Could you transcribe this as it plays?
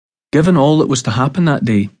Given all that was to happen that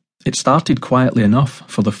day, it started quietly enough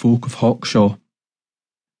for the folk of Hawkshaw.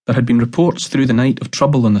 There had been reports through the night of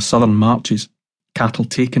trouble on the southern marches, cattle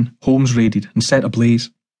taken, homes raided and set ablaze.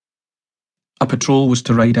 A patrol was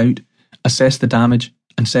to ride out, assess the damage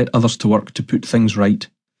and set others to work to put things right.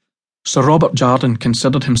 Sir Robert Jardine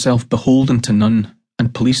considered himself beholden to none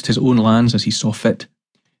and policed his own lands as he saw fit.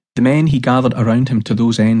 The men he gathered around him to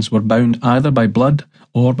those ends were bound either by blood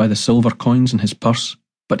or by the silver coins in his purse,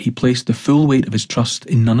 but he placed the full weight of his trust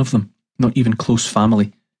in none of them, not even close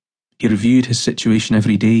family. He reviewed his situation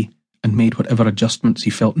every day and made whatever adjustments he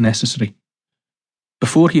felt necessary.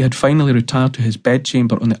 Before he had finally retired to his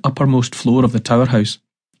bedchamber on the uppermost floor of the Tower House,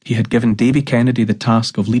 he had given Davy Kennedy the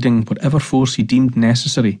task of leading whatever force he deemed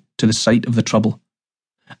necessary to the site of the trouble.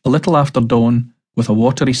 A little after dawn, with a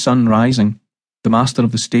watery sun rising, the master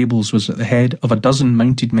of the stables was at the head of a dozen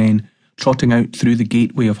mounted men trotting out through the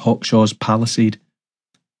gateway of Hawkshaw's palisade.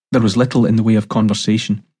 There was little in the way of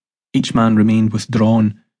conversation. Each man remained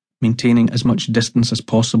withdrawn, maintaining as much distance as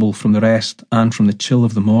possible from the rest and from the chill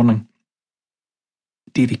of the morning.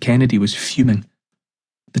 Davy Kennedy was fuming.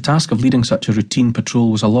 The task of leading such a routine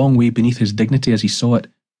patrol was a long way beneath his dignity as he saw it.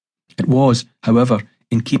 It was, however,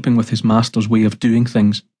 in keeping with his master's way of doing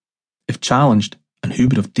things. If challenged, and who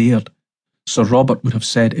would have dared, Sir Robert would have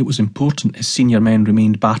said it was important his senior men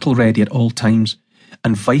remained battle-ready at all times,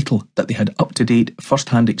 and vital that they had up-to-date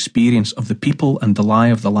first-hand experience of the people and the lie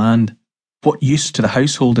of the land. What use to the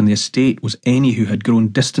household and the estate was any who had grown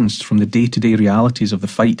distanced from the day-to-day realities of the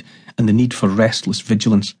fight and the need for restless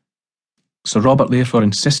vigilance? Sir Robert therefore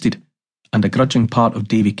insisted, and a grudging part of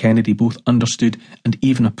Davy Kennedy both understood and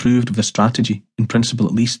even approved of the strategy, in principle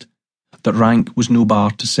at least, that rank was no bar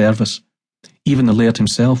to service. Even the laird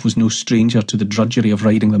himself was no stranger to the drudgery of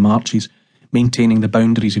riding the marches, maintaining the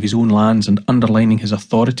boundaries of his own lands and underlining his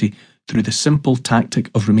authority through the simple tactic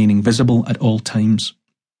of remaining visible at all times.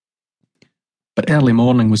 But early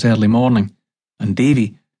morning was early morning, and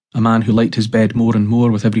Davy, a man who liked his bed more and more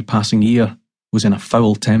with every passing year, was in a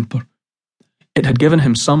foul temper. It had given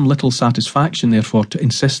him some little satisfaction, therefore, to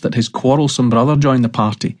insist that his quarrelsome brother join the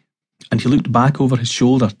party, and he looked back over his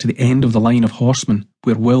shoulder to the end of the line of horsemen,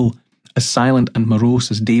 where Will, as silent and morose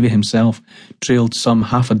as Davy himself, trailed some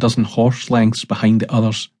half a dozen horse lengths behind the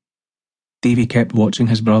others. Davy kept watching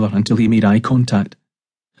his brother until he made eye contact.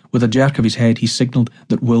 With a jerk of his head he signalled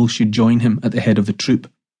that Will should join him at the head of the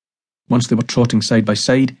troop. Once they were trotting side by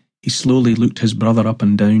side, he slowly looked his brother up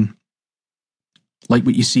and down. "Like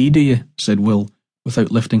what you see, do you?" said Will,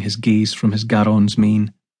 without lifting his gaze from his garron's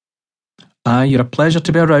mane. "Aye, you're a pleasure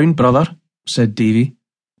to be around, brother," said Davy.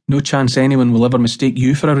 "No chance anyone will ever mistake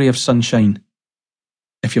you for a ray of sunshine."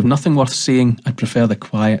 "If you've nothing worth saying, I'd prefer the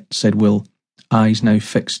quiet," said Will, eyes now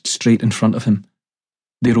fixed straight in front of him.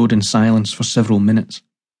 They rode in silence for several minutes.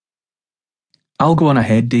 "I'll go on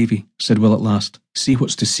ahead, Davy," said Will at last. "See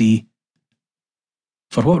what's to see."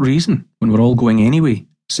 "For what reason, when we're all going anyway?"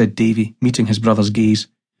 said Davy, meeting his brother's gaze.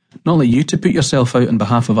 "Not like you to put yourself out on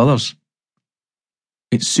behalf of others."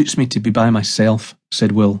 "It suits me to be by myself,"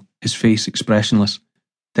 said Will, his face expressionless.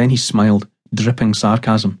 Then he smiled, dripping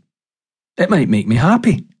sarcasm. "It might make me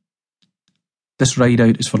happy." "This ride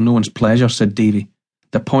out is for no one's pleasure," said Davy.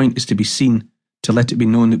 "The point is to be seen, to let it be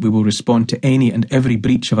known that we will respond to any and every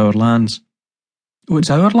breach of our lands." "Oh, it's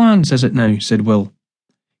our lands, is it now?" said Will.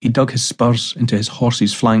 He dug his spurs into his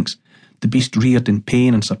horse's flanks. The beast reared in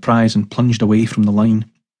pain and surprise and plunged away from the line.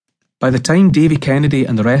 By the time Davy Kennedy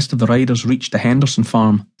and the rest of the riders reached the Henderson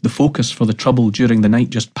farm, the focus for the trouble during the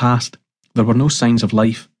night just past, there were no signs of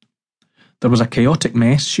life. There was a chaotic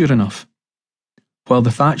mess, sure enough. While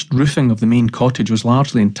the thatched roofing of the main cottage was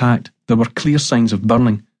largely intact, there were clear signs of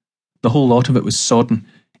burning. The whole lot of it was sodden,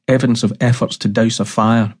 evidence of efforts to douse a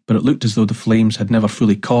fire, but it looked as though the flames had never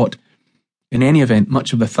fully caught. In any event,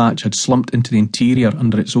 much of the thatch had slumped into the interior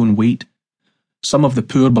under its own weight. Some of the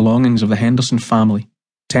poor belongings of the Henderson family,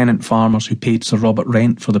 tenant farmers who paid Sir Robert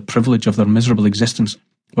rent for the privilege of their miserable existence,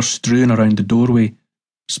 were strewn around the doorway.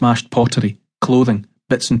 Smashed pottery, clothing,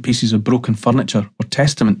 bits and pieces of broken furniture were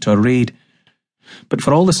testament to a raid. But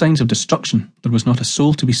for all the signs of destruction, there was not a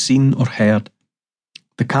soul to be seen or heard.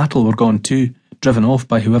 The cattle were gone too, driven off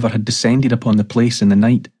by whoever had descended upon the place in the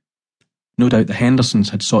night. No doubt the Hendersons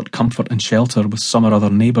had sought comfort and shelter with some or other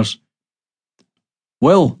neighbours.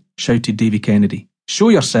 "Will!" shouted Davy Kennedy. "Show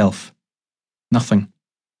yourself!" Nothing.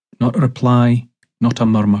 Not a reply, not a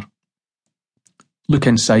murmur. "Look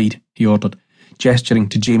inside," he ordered, gesturing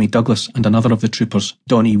to Jamie Douglas and another of the troopers,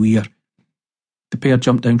 Donnie Weir. The pair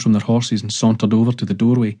jumped down from their horses and sauntered over to the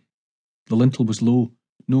doorway. The lintel was low,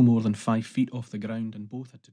 no more than 5 feet off the ground, and both had to